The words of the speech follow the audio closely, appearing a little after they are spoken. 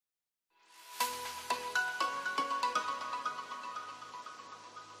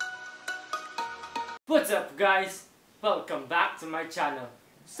What's up guys? Welcome back to my channel.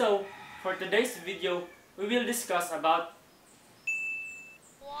 So, for today's video, we will discuss about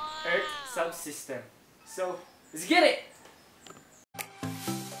Earth Subsystem. So, let's get it!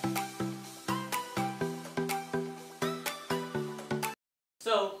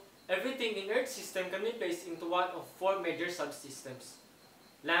 So, everything in Earth system can be placed into one of four major subsystems: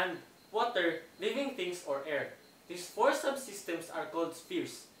 land, water, living things, or air. These four subsystems are called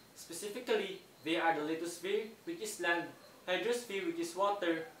spheres. Specifically, they are the Lithosphere, which is land, Hydrosphere, which is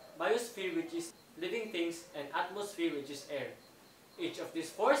water, Biosphere, which is living things, and Atmosphere, which is air. Each of these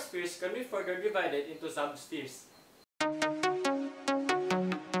four spheres can be further divided into subspheres.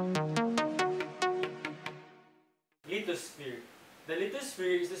 Lithosphere. The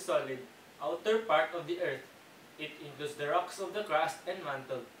lithosphere is the solid, outer part of the Earth. It includes the rocks of the crust and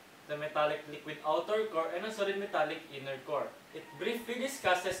mantle, the metallic liquid outer core, and a solid metallic inner core. It briefly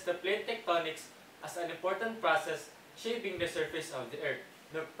discusses the plate tectonics as an important process shaping the surface of the Earth.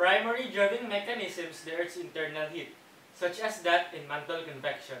 The primary driving mechanisms the Earth's internal heat, such as that in mantle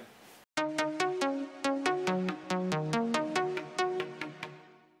convection.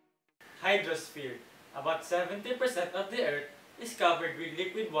 Hydrosphere. About 70% of the Earth is covered with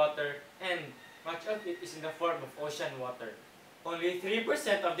liquid water, and much of it is in the form of ocean water. Only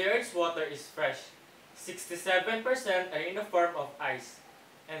 3% of the Earth's water is fresh, 67% are in the form of ice,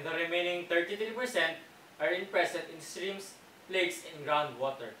 and the remaining 33% are present in streams, lakes, and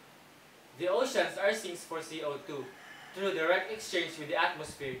groundwater. The oceans are sinks for CO2 through direct exchange with the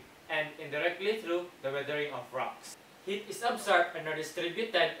atmosphere and indirectly through the weathering of rocks. Heat is absorbed and are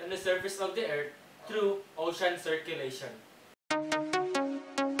distributed on the surface of the Earth through ocean circulation.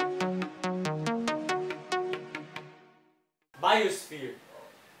 Biosphere.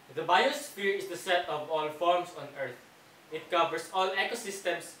 The biosphere is the set of all forms on Earth. It covers all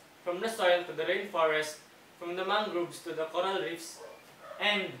ecosystems from the soil to the rainforest, from the mangroves to the coral reefs,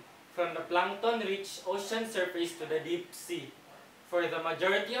 and from the plankton-rich ocean surface to the deep sea. For the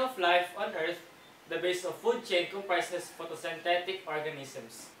majority of life on Earth, the base of food chain comprises photosynthetic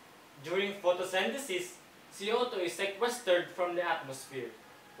organisms. During photosynthesis, CO2 is sequestered from the atmosphere,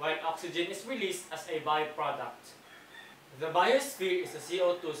 while oxygen is released as a byproduct. The biosphere is a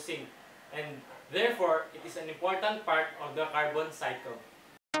CO2 sink, and therefore it is an important part of the carbon cycle.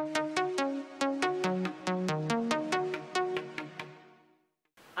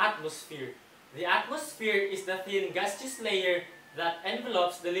 Atmosphere. The atmosphere is the thin gaseous layer that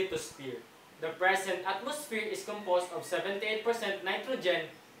envelopes the lithosphere. The present atmosphere is composed of 78% nitrogen,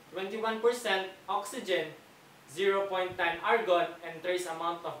 21% oxygen, 0.9 argon, and trace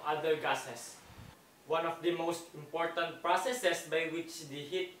amount of other gases. One of the most important processes by which the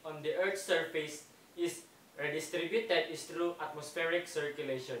heat on the Earth's surface is redistributed is through atmospheric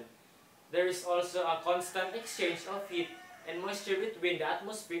circulation. There is also a constant exchange of heat and moisture between the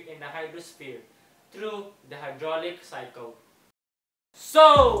atmosphere and the hydrosphere through the hydraulic cycle.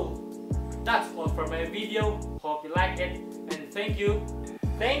 So, that's all for my video. Hope you like it, and thank you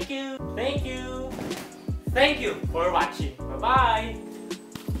for watching. Bye-bye!